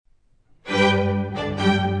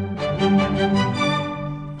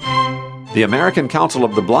The American Council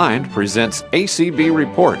of the Blind presents ACB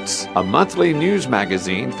Reports, a monthly news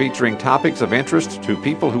magazine featuring topics of interest to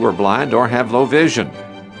people who are blind or have low vision.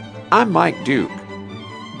 I'm Mike Duke.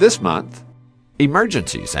 This month,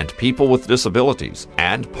 emergencies and people with disabilities,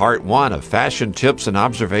 and part 1 of fashion tips and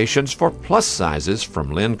observations for plus sizes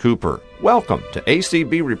from Lynn Cooper. Welcome to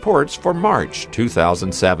ACB Reports for March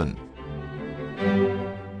 2007.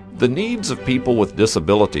 The needs of people with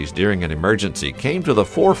disabilities during an emergency came to the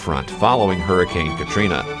forefront following Hurricane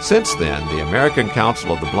Katrina. Since then, the American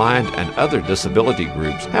Council of the Blind and other disability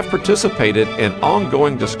groups have participated in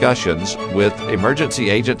ongoing discussions with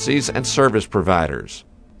emergency agencies and service providers.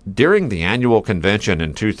 During the annual convention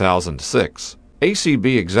in 2006,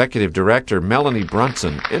 ACB Executive Director Melanie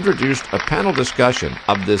Brunson introduced a panel discussion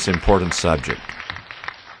of this important subject.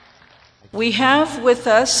 We have with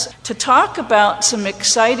us to talk about some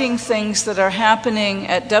exciting things that are happening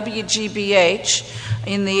at WGBH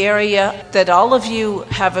in the area that all of you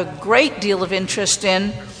have a great deal of interest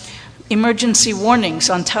in, emergency warnings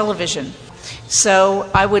on television. So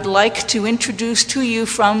I would like to introduce to you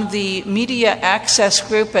from the Media Access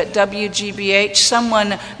Group at WGBH,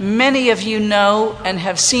 someone many of you know and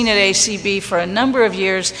have seen at ACB for a number of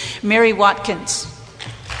years, Mary Watkins.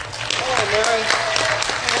 Hello, Mary.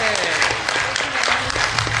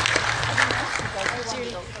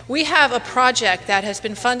 We have a project that has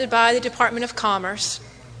been funded by the Department of Commerce,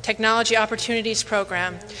 Technology Opportunities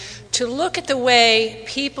Program, to look at the way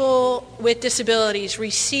people with disabilities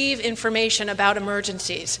receive information about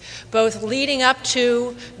emergencies, both leading up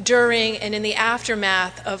to, during, and in the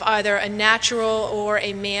aftermath of either a natural or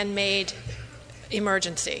a man-made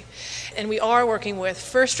emergency. And we are working with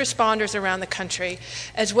first responders around the country,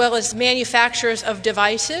 as well as manufacturers of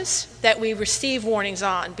devices that we receive warnings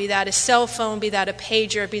on, be that a cell phone, be that a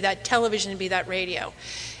pager, be that television, be that radio,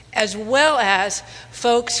 as well as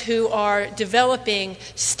folks who are developing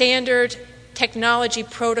standard technology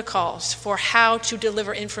protocols for how to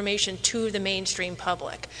deliver information to the mainstream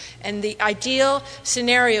public. And the ideal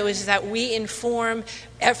scenario is that we inform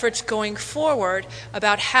efforts going forward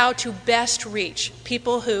about how to best reach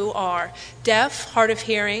people who are deaf, hard of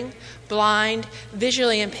hearing, blind,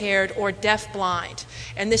 visually impaired, or deaf-blind.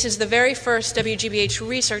 And this is the very first WGBH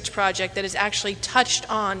research project that has actually touched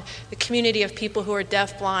on the community of people who are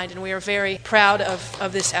deaf-blind, and we are very proud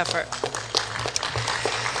of this effort.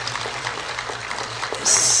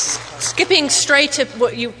 Skipping straight to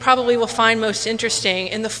what you probably will find most interesting,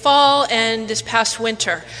 in the fall and this past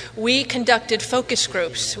winter, we conducted focus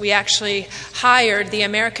groups. We actually hired the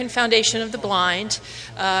American Foundation of the Blind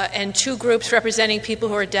and 2 groups representing people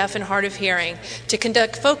who are deaf and hard of hearing to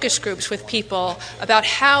conduct focus groups with people about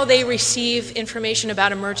how they receive information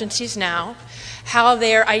about emergencies now, how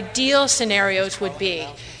their ideal scenarios would be.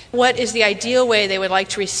 What is the ideal way they would like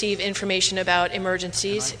to receive information about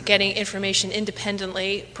emergencies, getting information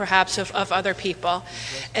independently, perhaps of other people,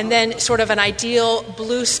 and then sort of an ideal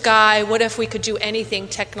blue sky, what if we could do anything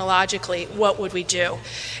technologically, what would we do?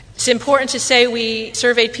 It's important to say we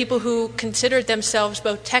surveyed people who considered themselves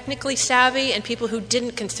both technically savvy and people who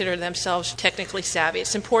didn't consider themselves technically savvy.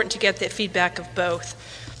 It's important to get the feedback of both.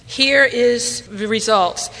 Here is the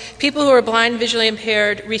results. People who are blind, visually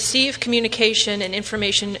impaired, receive communication and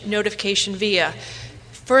information notification via,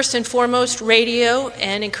 first and foremost, radio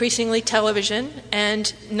and increasingly television,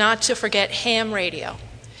 and not to forget ham radio,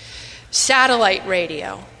 satellite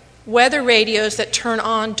radio, weather radios that turn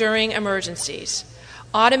on during emergencies,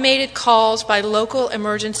 automated calls by local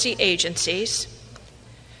emergency agencies,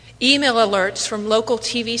 email alerts from local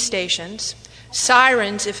TV stations,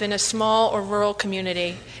 sirens if in a small or rural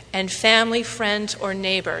community, and family, friends, or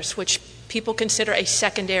neighbors, which people consider a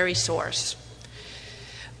secondary source.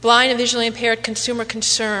 Blind and visually impaired consumer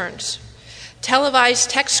concerns. Televised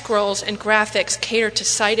text scrolls and graphics cater to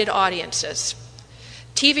sighted audiences.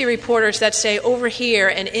 TV reporters that say over here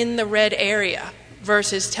and in the red area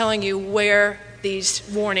versus telling you where these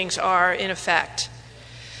warnings are in effect.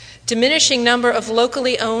 Diminishing number of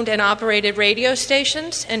locally owned and operated radio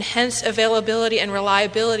stations, and hence availability and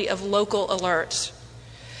reliability of local alerts.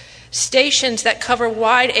 Stations that cover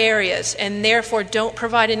wide areas and therefore don't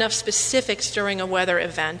provide enough specifics during a weather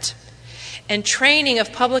event. And training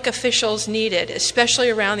of public officials needed, especially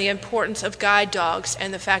around the importance of guide dogs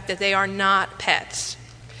and the fact that they are not pets.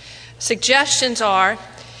 Suggestions are: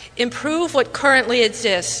 improve what currently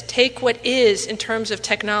exists, take what is in terms of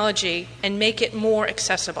technology, and make it more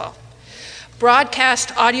accessible.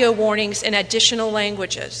 Broadcast audio warnings in additional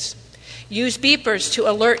languages. Use beepers to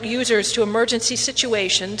alert users to emergency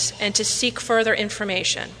situations and to seek further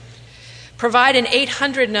information. Provide an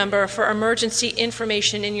 800 number for emergency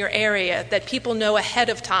information in your area that people know ahead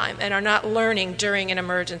of time and are not learning during an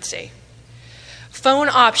emergency. Phone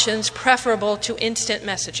options preferable to instant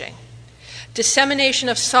messaging. Dissemination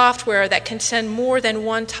of software that can send more than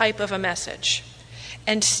one type of a message.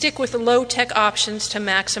 And stick with the low-tech options to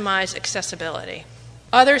maximize accessibility.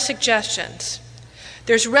 Other suggestions.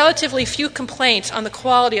 There's relatively few complaints on the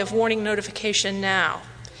quality of warning notification now.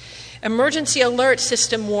 Emergency alert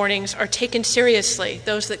system warnings are taken seriously,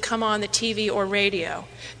 those that come on the TV or radio.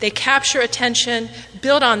 They capture attention,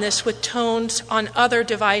 build on this with tones on other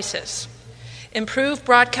devices. Improve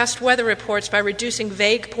broadcast weather reports by reducing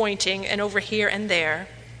vague pointing and over here and there.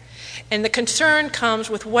 And the concern comes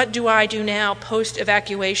with what do I do now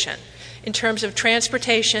post-evacuation in terms of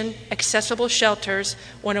transportation, accessible shelters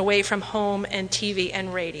when away from home and TV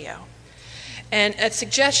and radio. And a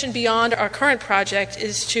suggestion beyond our current project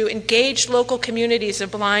is to engage local communities of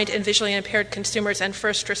blind and visually impaired consumers and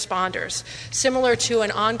first responders, similar to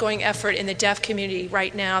an ongoing effort in the deaf community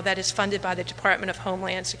right now that is funded by the Department of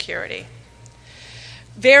Homeland Security.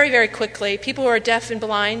 Very, very quickly, people who are deaf and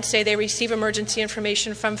blind say they receive emergency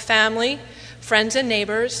information from family, friends and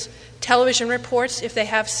neighbors, television reports if they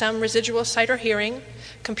have some residual sight or hearing,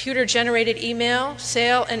 computer-generated email,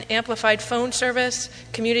 cell and amplified phone service,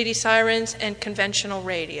 community sirens, and conventional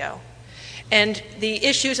radio. And the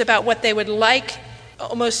issues about what they would like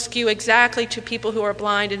almost skew exactly to people who are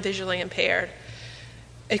blind and visually impaired.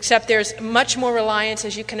 Except there's much more reliance,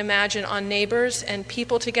 as you can imagine, on neighbors and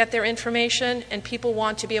people to get their information, and people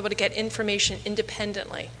want to be able to get information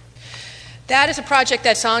independently. That is a project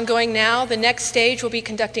that's ongoing now. The next stage will be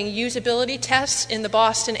conducting usability tests in the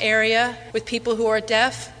Boston area with people who are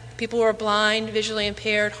deaf, people who are blind, visually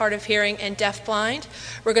impaired, hard of hearing, and deaf-blind.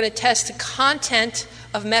 We're going to test the content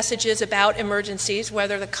of messages about emergencies,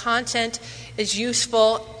 whether the content is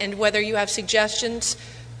useful and whether you have suggestions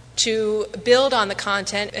to build on the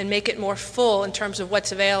content and make it more full in terms of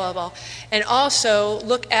what's available. And also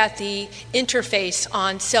look at the interface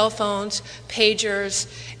on cell phones,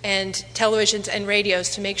 pagers, and televisions and radios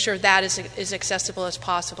to make sure that is as accessible as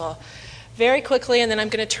possible. Very quickly, and then I'm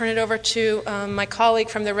going to turn it over to my colleague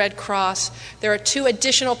from the Red Cross, there are 2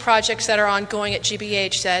 additional projects that are ongoing at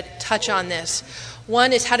GBH that touch on this.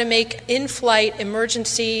 One is how to make in-flight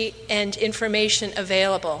emergency and information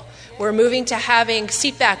available. We're moving to having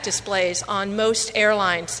seatback displays on most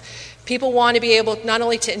airlines. People want to be able not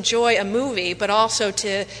only to enjoy a movie, but also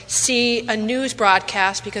to see a news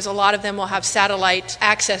broadcast, because a lot of them will have satellite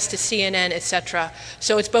access to CNN, etc.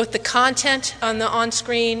 So it's both the content on the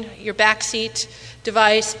on-screen, your backseat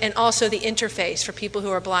device, and also the interface for people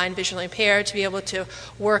who are blind, visually impaired, to be able to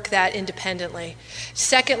work that independently.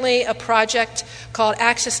 Secondly, a project called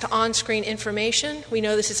Access to On-Screen Information. We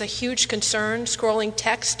know this is a huge concern, scrolling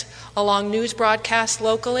text along news broadcasts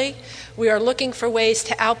locally. We are looking for ways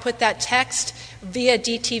to output that text via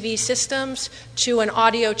DTV systems to an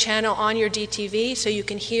audio channel on your DTV so you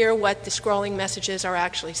can hear what the scrolling messages are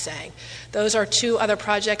actually saying. Those are 2 other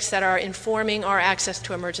projects that are informing our Access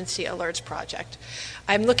to Emergency Alerts project.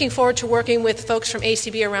 I'm looking forward to working with folks from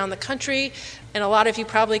ACB around the country, and a lot of you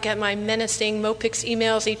probably get my menacing MOPIX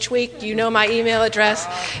emails each week. You know my email address,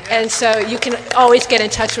 and so you can always get in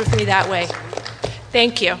touch with me that way.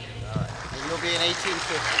 Thank you. You'll be in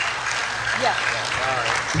 1850. Yeah. All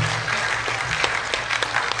right.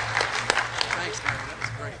 Thanks, Mary. That was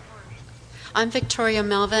great. I'm Victoria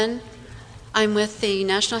Melvin. I'm with the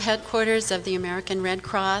national headquarters of the American Red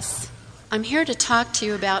Cross. I'm here to talk to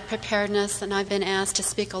you about preparedness, and I've been asked to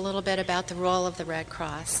speak a little bit about the role of the Red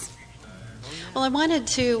Cross. Well, I wanted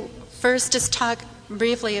to first just talk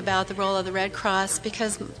briefly about the role of the Red Cross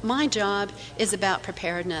because my job is about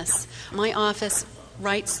preparedness. My office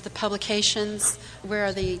writes the publications.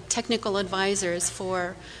 We're the technical advisors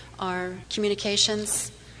for our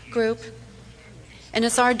communications group. And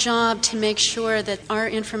it's our job to make sure that our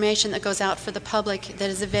information that goes out for the public that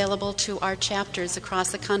is available to our chapters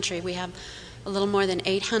across the country, we have a little more than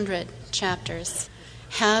 800 chapters,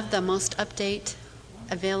 have the most up-to-date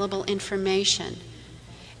available information.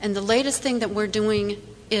 And the latest thing that we're doing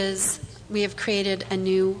is we have created a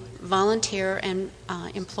new volunteer and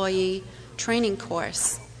employee training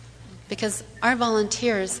course, because our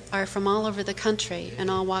volunteers are from all over the country in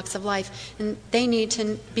all walks of life, and they need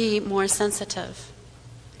to be more sensitive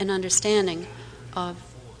and understanding of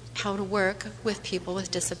how to work with people with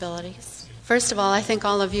disabilities. First of all, I think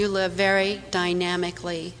all of you live very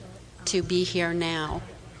dynamically to be here now.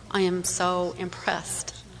 I am so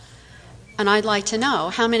impressed. And I'd like to know,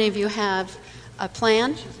 how many of you have a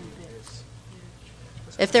plan?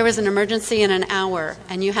 If there was an emergency in an hour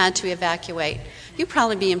and you had to evacuate, you'd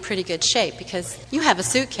probably be in pretty good shape because you have a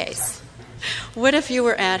suitcase. What if you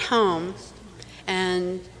were at home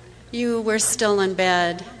and you were still in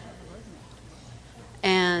bed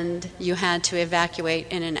and you had to evacuate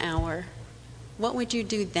in an hour? What would you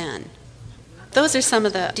do then? Those are some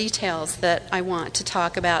of the details that I want to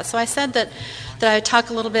talk about. So I said that I would talk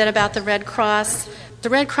a little bit about the Red Cross. The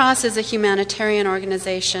Red Cross is a humanitarian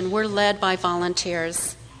organization. We're led by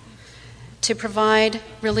volunteers to provide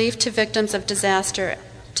relief to victims of disaster,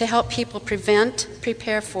 to help people prevent,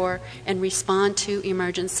 prepare for, and respond to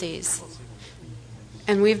emergencies.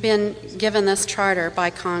 And we've been given this charter by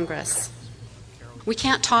Congress. We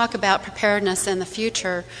can't talk about preparedness in the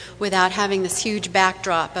future without having this huge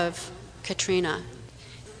backdrop of Katrina.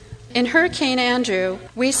 In Hurricane Andrew,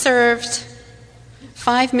 we served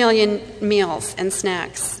 5 million meals and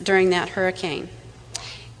snacks during that hurricane.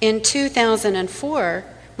 In 2004,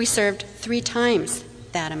 we served 3 times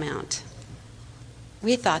that amount.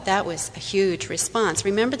 We thought that was a huge response.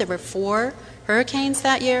 Remember, there were 4 hurricanes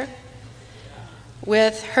that year?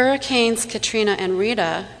 With Hurricanes Katrina and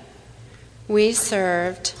Rita, we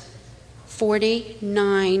served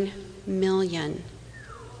 49 million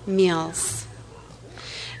meals.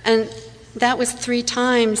 And that was 3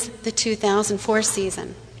 times the 2004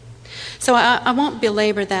 season. So I won't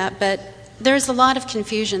belabor that, but there's a lot of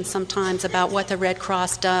confusion sometimes about what the Red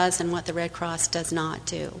Cross does and what the Red Cross does not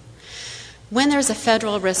do. When there's a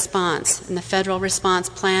federal response, and the federal response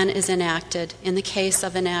plan is enacted in the case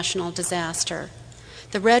of a national disaster,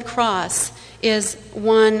 the Red Cross is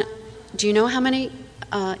one. Do you know how many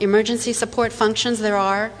emergency support functions there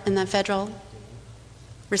are in the federal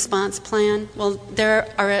response plan? Well,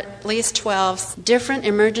 there are at least 12 different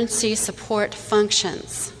emergency support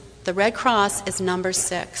functions. The Red Cross is number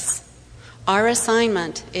 6. Our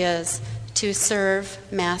assignment is to serve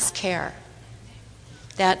mass care.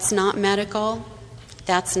 That's not medical.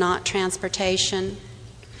 That's not transportation.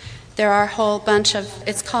 There are a whole bunch of,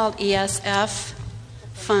 it's called ESF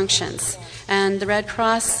functions. And the Red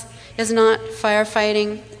Cross is not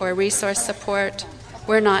firefighting or resource support.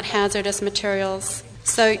 We're not hazardous materials.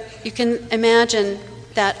 So you can imagine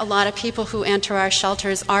that a lot of people who enter our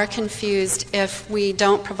shelters are confused if we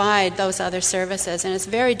don't provide those other services. And it's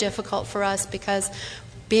very difficult for us because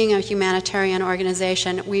being a humanitarian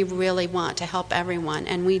organization, we really want to help everyone,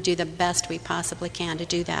 and we do the best we possibly can to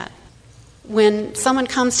do that. When someone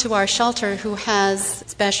comes to our shelter who has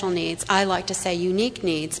special needs, I like to say unique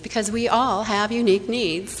needs, because we all have unique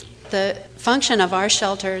needs. The function of our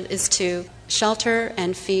shelter is to shelter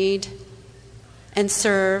and feed and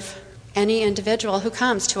serve any individual who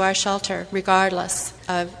comes to our shelter, regardless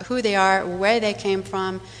of who they are, where they came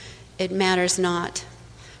from. It matters not.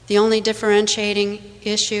 The only differentiating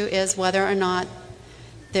issue is whether or not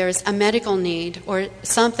there's a medical need or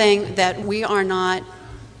something that we are not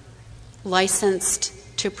licensed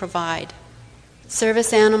to provide.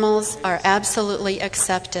 Service animals are absolutely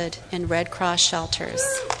accepted in Red Cross shelters.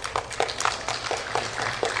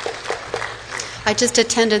 I just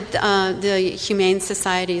attended the Humane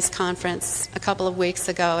Society's conference a couple of weeks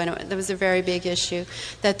ago, and there was a very big issue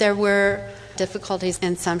that there were difficulties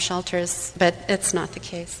in some shelters, but it's not the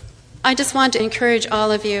case. I just want to encourage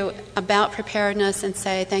all of you about preparedness and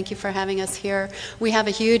say thank you for having us here. We have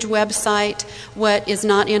a huge website. What is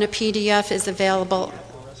not in a PDF is available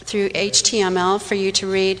through HTML for you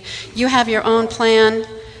to read. You have your own plan.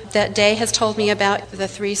 That Day has told me about the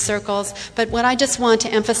 3 circles, but what I just want to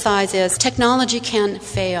emphasize is technology can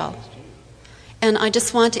fail. And I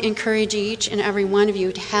just want to encourage each and every one of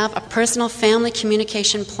you to have a personal family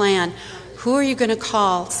communication plan. Who are you going to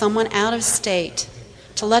call? Someone out of state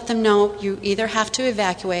to let them know you either have to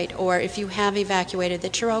evacuate, or if you have evacuated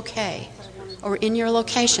that you're okay. Or in your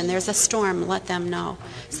location, there's a storm, let them know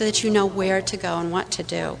so that you know where to go and what to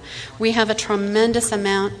do. We have a tremendous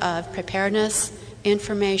amount of preparedness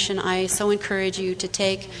information. I so encourage you to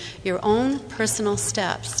take your own personal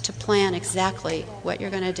steps to plan exactly what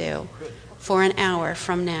you're going to do for an hour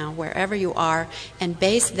from now, wherever you are, and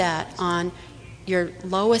base that on your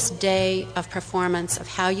lowest day of performance of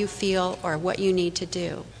how you feel or what you need to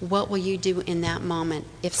do. What will you do in that moment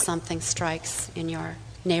if something strikes in your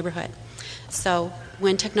neighborhood? So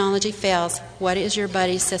when technology fails, what is your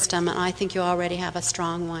buddy system? And I think you already have a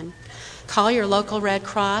strong one. Call your local Red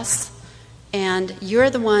Cross. And you're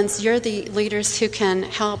the leaders who can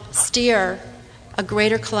help steer a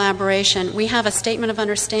greater collaboration. We have a statement of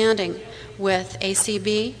understanding with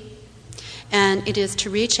ACB, and it is to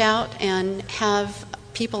reach out and have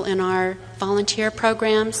people in our volunteer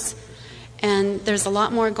programs. And there's a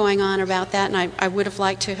lot more going on about that, and I would have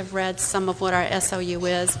liked to have read some of what our SOU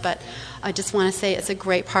is, but I just want to say it's a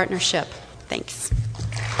great partnership. Thanks.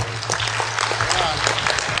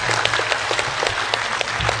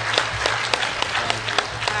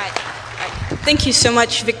 Thank you so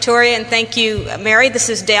much, Victoria, and thank you, Mary. This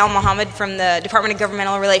is Dale Mohammed from the Department of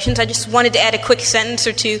Governmental Relations. I just wanted to add a quick sentence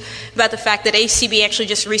or two about the fact that ACB actually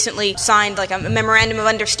just recently signed like a memorandum of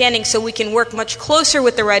understanding so we can work much closer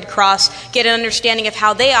with the Red Cross, get an understanding of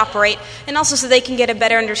how they operate, and also so they can get a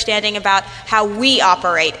better understanding about how we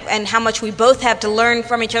operate and how much we both have to learn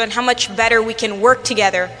from each other and how much better we can work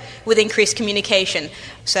together with increased communication.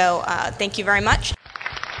 So thank you very much.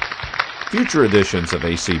 Future editions of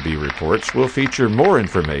ACB Reports will feature more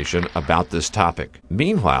information about this topic.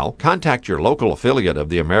 Meanwhile, contact your local affiliate of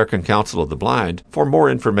the American Council of the Blind for more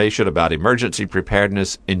information about emergency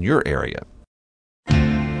preparedness in your area.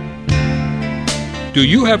 Do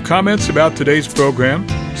you have comments about today's program?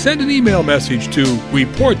 Send an email message to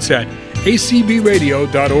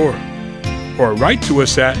reports@acbradio.org or write to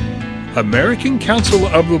us at American Council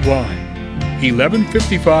of the Blind,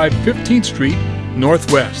 1155 15th Street,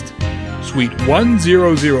 Northwest, Suite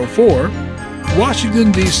 1004,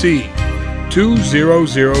 Washington, D.C.,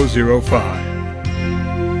 20005.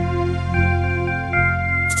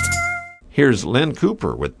 Here's Lynn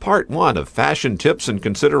Cooper with Part 1 of Fashion Tips and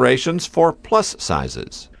Considerations for Plus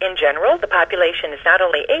Sizes. In general, the population is not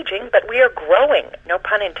only aging, but we are growing. No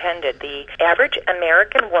pun intended. The average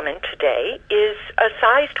American woman today is a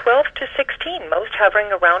size 12 to 16, most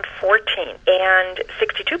hovering around 14. And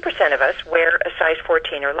 62% of us wear a size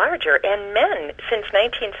 14 or larger. And men, since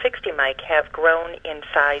 1960, Mike, have grown in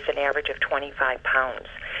size an average of 25 pounds.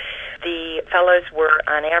 The fellows were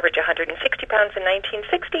on average 160 pounds in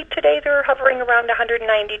 1960. Today they're hovering around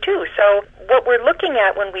 192. So what we're looking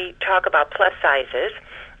at when we talk about plus sizes,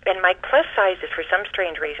 and Mike, plus sizes for some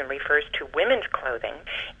strange reason refers to women's clothing,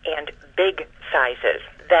 and big sizes,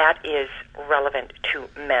 that is relevant to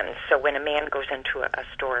men's. So when a man goes into a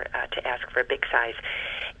store to ask for a big size,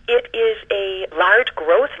 it is a large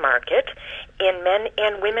growth market in men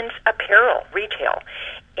and women's apparel retail.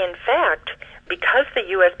 In fact, because the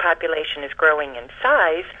U.S. population is growing in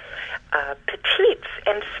size, petites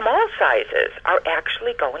and small sizes are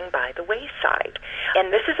actually going by the wayside.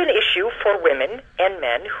 And this is an issue for women and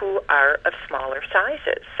men who are of smaller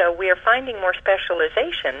sizes. So we are finding more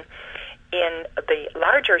specialization in the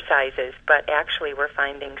larger sizes, but actually we're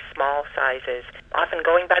finding small sizes often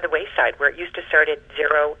going by the wayside, where it used to start at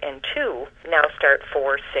 0 and 2, now start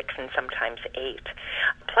 4, 6, and sometimes 8.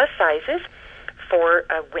 Plus sizes for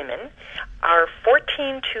women are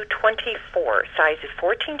 14 to 24, sizes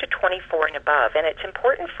 14 to 24 and above. And it's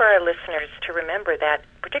important for our listeners to remember that,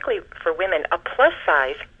 particularly for women, a plus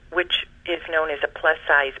size, which is known as a plus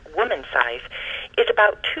size woman size, is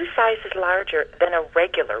about 2 sizes larger than a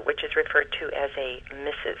regular, which is referred to as a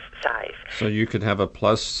Mrs. size. So you could have a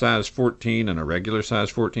plus size 14 and a regular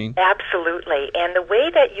size 14? Absolutely. And the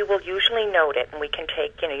way that you will usually note it, and we can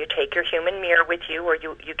take, you take your human mirror with you, or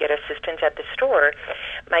you get assistance at the store,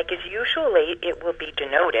 Mike, is usually it will be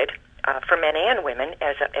denoted for men and women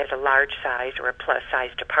as a large size or a plus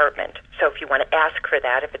size department. So if you want to ask for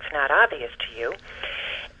that, if it's not obvious to you.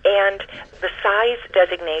 And the size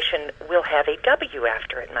designation will have a W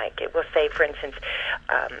after it, Mike. It will say, for instance,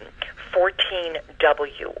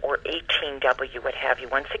 14W or 18W, what have you.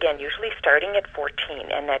 Once again, usually starting at 14,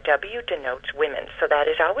 and that W denotes women. So that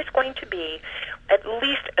is always going to be at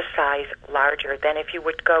least a size larger than if you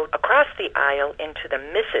would go across the aisle into the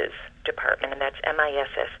Mrs. department, and that's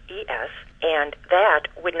MISSES, and that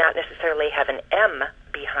would not necessarily have an M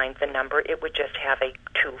behind the number. It would just have a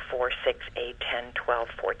 2, 4, 6, 8, 10, 12,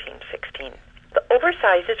 14, 16. The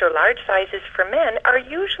oversizes or large sizes for men are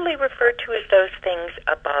usually referred to as those things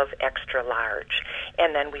above extra large.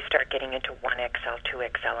 And then we start getting into 1XL,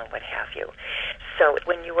 2XL, and what have you. So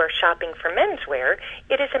when you are shopping for menswear,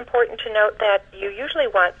 it is important to note that you usually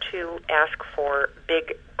want to ask for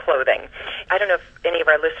big clothing. I don't know if any of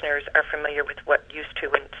our listeners are familiar with what used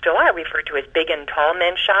to and still are referred to as big and tall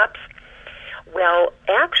men's shops. Well,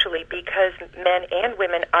 actually, because men and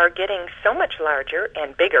women are getting so much larger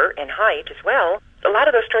and bigger in height as well, a lot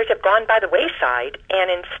of those stores have gone by the wayside, and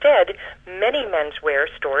instead, many menswear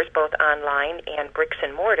stores, both online and bricks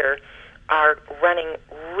and mortar, are running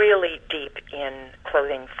really deep in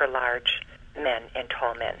clothing for large men and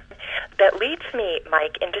tall men. That leads me,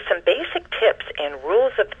 Mike, into some basic tips and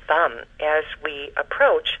rules of thumb as we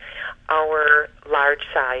approach our large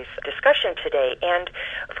size discussion today. And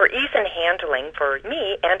for ease in handling for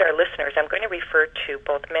me and our listeners, I'm going to refer to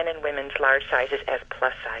both men and women's large sizes as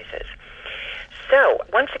plus sizes. So,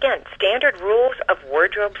 once again, standard rules of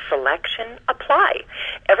wardrobe selection apply.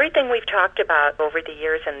 Everything we've talked about over the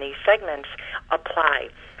years in these segments apply.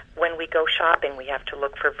 when we go shopping, we have to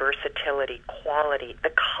look for versatility, quality,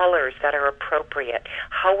 the colors that are appropriate,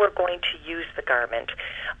 how we're going to use the garment,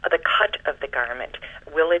 the cut of the garment,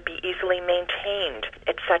 will it be easily maintained,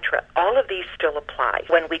 etc. All of these still apply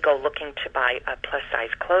when we go looking to buy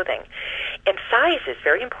plus-size clothing. And sizes,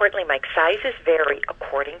 very importantly, Mike, sizes vary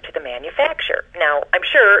according to the manufacturer. Now, I'm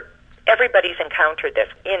sure everybody's encountered this.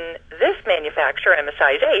 In this manufacturer, I'm a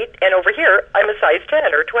size 8, and over here, I'm a size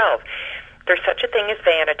 10 or 12. There's such a thing as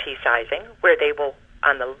vanity sizing, where they will,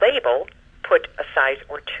 on the label, put a size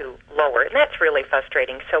or 2 lower, and that's really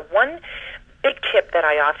frustrating. So one big tip that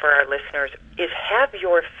I offer our listeners is have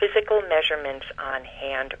your physical measurements on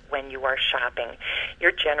hand when you are shopping.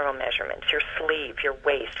 Your general measurements, your sleeve, your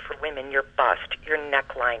waist, for women, your bust, your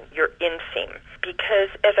neckline, your inseam. Because,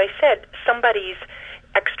 as I said, somebody's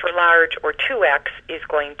extra large or 2X is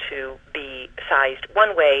going to be sized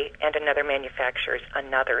one way and another manufacturer's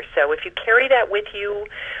another. So if you carry that with you,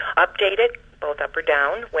 update it, both up or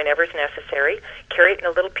down, whenever it's necessary. Carry it in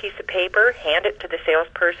a little piece of paper, hand it to the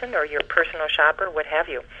salesperson or your personal shopper, what have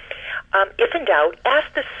you. If in doubt,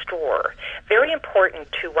 ask the store. Very important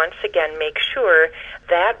to, once again, make sure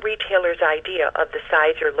that retailer's idea of the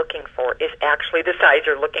size you're looking for is actually the size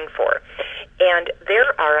you're looking for. And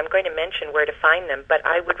there are, I'm going to mention where to find them, but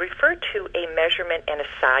I would refer to a measurement and a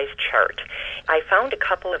size chart. I found a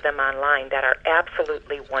couple of them online that are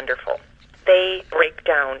absolutely wonderful. They break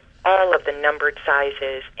down all of the numbered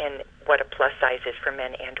sizes and what a plus size is for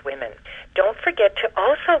men and women. Don't forget to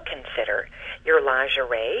also consider your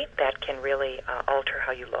lingerie. That can really alter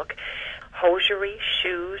how you look. Hosiery,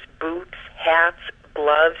 shoes, boots, hats,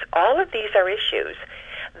 gloves, all of these are issues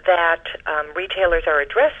that retailers are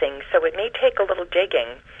addressing, so it may take a little digging.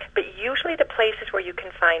 But usually the places where you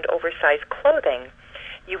can find oversized clothing,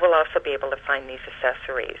 you will also be able to find these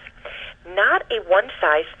accessories. Not a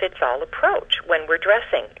one-size-fits-all approach when we're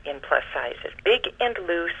dressing in plus sizes. Big and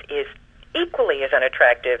loose is equally as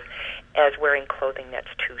unattractive as wearing clothing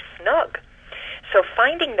that's too snug. So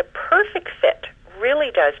finding the perfect fit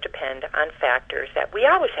really does depend on factors that we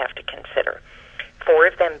always have to consider. 4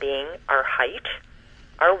 of them being our height,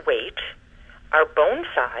 our weight, our bone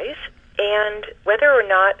size, and whether or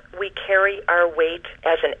not we carry our weight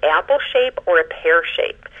as an apple shape or a pear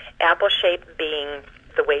shape. Apple shape being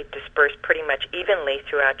the weight dispersed pretty much evenly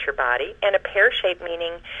throughout your body, and a pear shape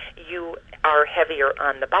meaning you are heavier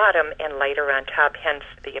on the bottom and lighter on top, hence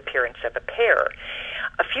the appearance of a pear.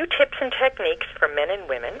 A few tips and techniques for men and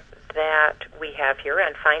women that we have here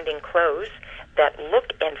on finding clothes that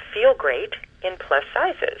look and feel great in plus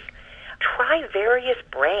sizes. Try various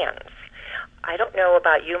brands. I don't know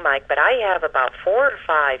about you, Mike, but I have about 4 or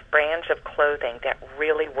 5 brands of clothing that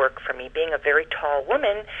really work for me. Being a very tall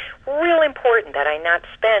woman, real important that I not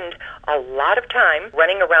spend a lot of time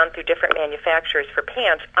running around through different manufacturers for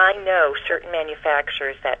pants. I know certain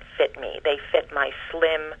manufacturers that fit me. They fit my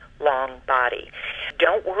slim, long body.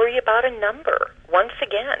 Don't worry about a number. Once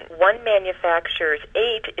again, one manufacturer's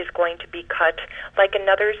 8 is going to be cut like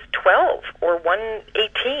another's 12, or one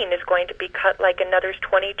 18 is going to be cut like another's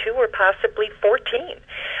 22 or possibly 14.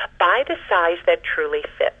 Buy the size that truly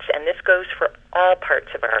fits, and this goes for all parts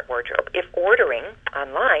of our wardrobe. If ordering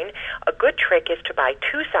online, a good trick is to buy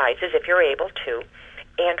 2 sizes if you're able to,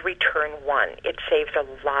 and return 1. It saves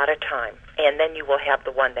a lot of time. And then you will have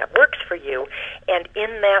the one that works for you. And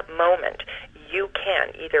in that moment, you can,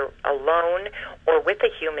 either alone or with a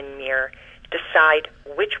human mirror, decide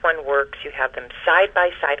which one works. You have them side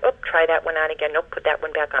by side. Oh, try that one on again. Nope, put that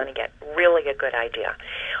one back on again. Really a good idea.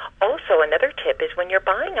 Also, another tip is when you're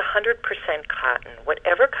buying 100% cotton,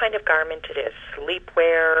 whatever kind of garment it is,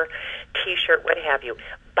 sleepwear, T-shirt, what have you,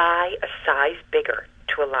 buy a size bigger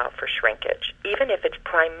to allow for shrinkage, even if it's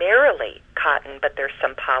primarily cotton, but there's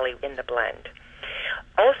some poly in the blend.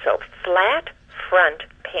 Also, flat front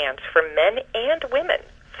pants for men and women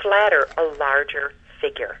flatter a larger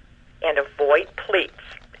figure, and avoid pleats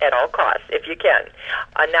at all costs if you can.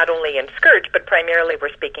 Not only in skirts, but primarily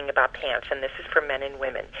we're speaking about pants, and this is for men and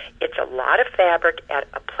women. It's a lot of fabric at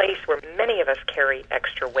a place where many of us carry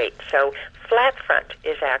extra weight, so flat front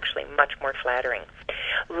is actually much more flattering.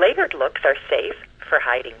 Layered looks are safe for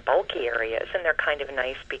hiding bulky areas, and they're kind of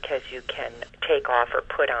nice because you can take off or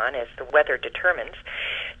put on as the weather determines.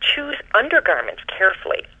 Choose undergarments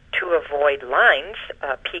carefully to avoid lines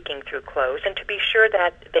peeking through clothes and to be sure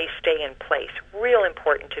that they stay in place. Real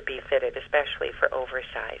important to be fitted, especially for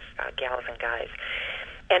oversized gals and guys.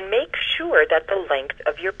 And make sure that the length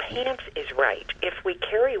of your pants is right. If we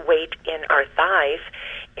carry weight in our thighs,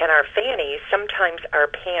 and our fannies, sometimes our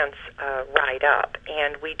pants ride up,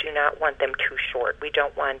 and we do not want them too short. We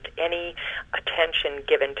don't want any attention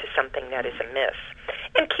given to something that is amiss.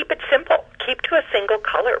 And keep it simple. Keep to a single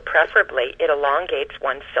color, preferably. It elongates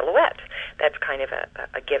one's silhouette. That's kind of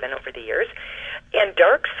a given over the years. And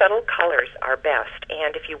dark, subtle colors are best.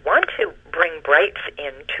 And if you want to bring brights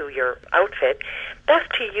into your outfit, best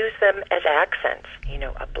to use them as accents. You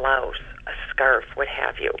know, a blouse, a scarf, what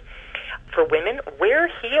have you. For women, wear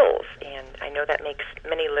heels, and I know that makes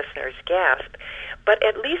many listeners gasp, but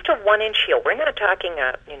at least a 1-inch heel. We're not talking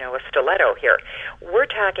a stiletto here. We're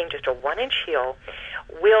talking just a 1-inch heel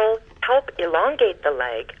will help elongate the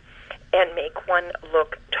leg and make one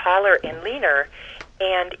look taller and leaner,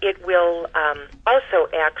 and it will also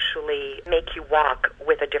actually make you walk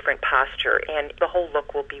with a different posture, and the whole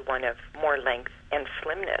look will be one of more length and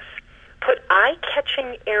slimness. Put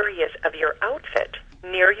eye-catching areas of your outfit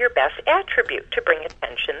near your best attribute to bring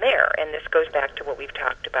attention there. And this goes back to what we've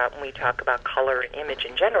talked about when we talk about color and image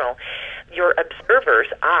in general. Your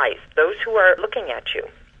observers' eyes, those who are looking at you,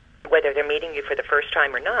 whether they're meeting you for the first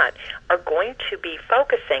time or not, are going to be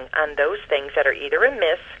focusing on those things that are either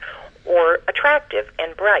amiss or attractive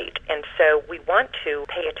and bright. And so we want to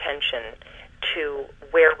pay attention to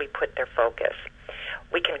where we put their focus.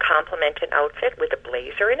 We can complement an outfit with a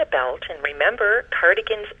blazer and a belt, and remember,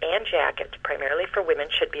 cardigans and jackets, primarily for women,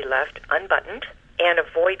 should be left unbuttoned, and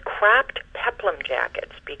avoid cropped peplum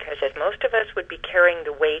jackets, because as most of us would be carrying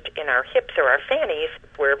the weight in our hips or our fannies,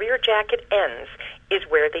 wherever your jacket ends is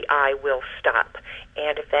where the eye will stop.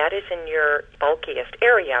 And if that is in your bulkiest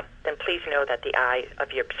area, then please know that the eye of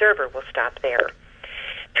the observer will stop there.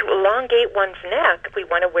 To elongate one's neck, we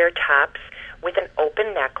want to wear tops with an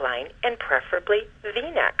open neckline and preferably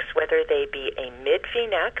V-necks, whether they be a mid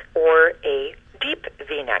V-neck or a deep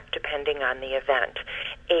V-neck, depending on the event.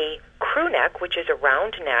 A crew neck, which is a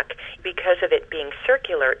round neck, because of it being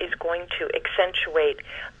circular, is going to accentuate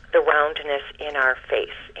the roundness in our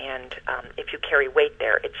face. And if you carry weight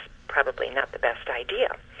there, it's probably not the best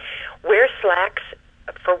idea. Wear slacks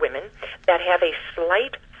for women that have a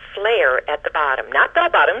slight flare at the bottom, not bell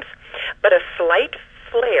bottoms, but a slight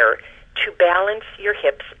flare to balance your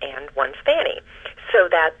hips and one's fanny so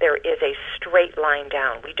that there is a straight line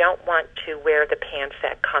down. We don't want to wear the pants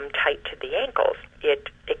that come tight to the ankles. It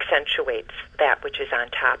accentuates that which is on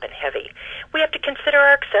top and heavy. We have to consider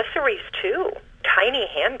our accessories too. Tiny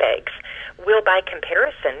handbags will, by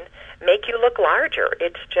comparison, make you look larger.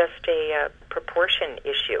 It's just a proportion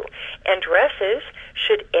issue. And dresses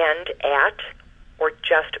should end at or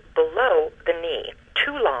just below the knee.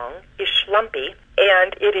 Too long is schlumpy,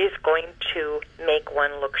 and it is going to make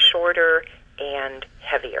one look shorter and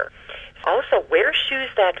heavier. Also, wear shoes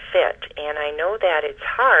that fit, and I know that it's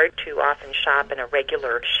hard to often shop in a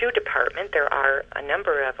regular shoe department. There are a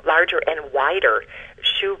number of larger and wider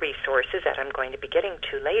shoe resources that I'm going to be getting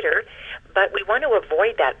to later, but we want to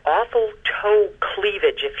avoid that awful toe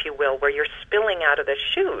cleavage, if you will, where you're spilling out of the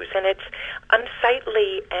shoes, and it's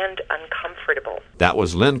unsightly and uncomfortable. That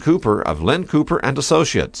was Lynn Cooper of Lynn Cooper and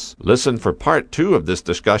Associates. Listen for part 2 of this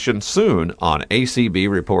discussion soon on ACB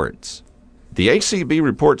Reports. The ACB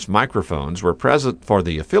Reports microphones were present for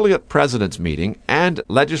the Affiliate Presidents Meeting and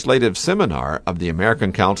Legislative Seminar of the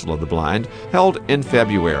American Council of the Blind held in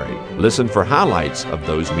February. Listen for highlights of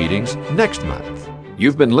those meetings next month.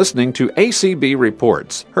 You've been listening to ACB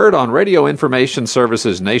Reports, heard on Radio Information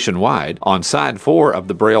Services nationwide, on Side 4 of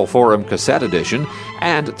the Braille Forum Cassette Edition,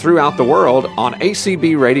 and throughout the world on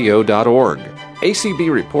acbradio.org.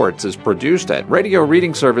 ACB Reports is produced at Radio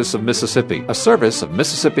Reading Service of Mississippi, a service of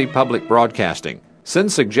Mississippi Public Broadcasting.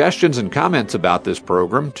 Send suggestions and comments about this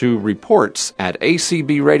program to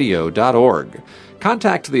reports@acbradio.org.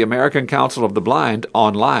 Contact the American Council of the Blind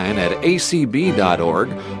online at acb.org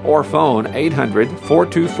or phone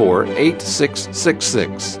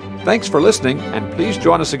 800-424-8666. Thanks for listening, and please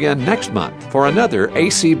join us again next month for another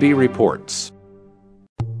ACB Reports.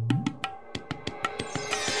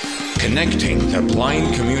 Connecting the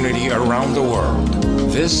blind community around the world.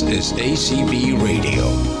 This is ACB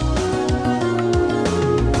Radio.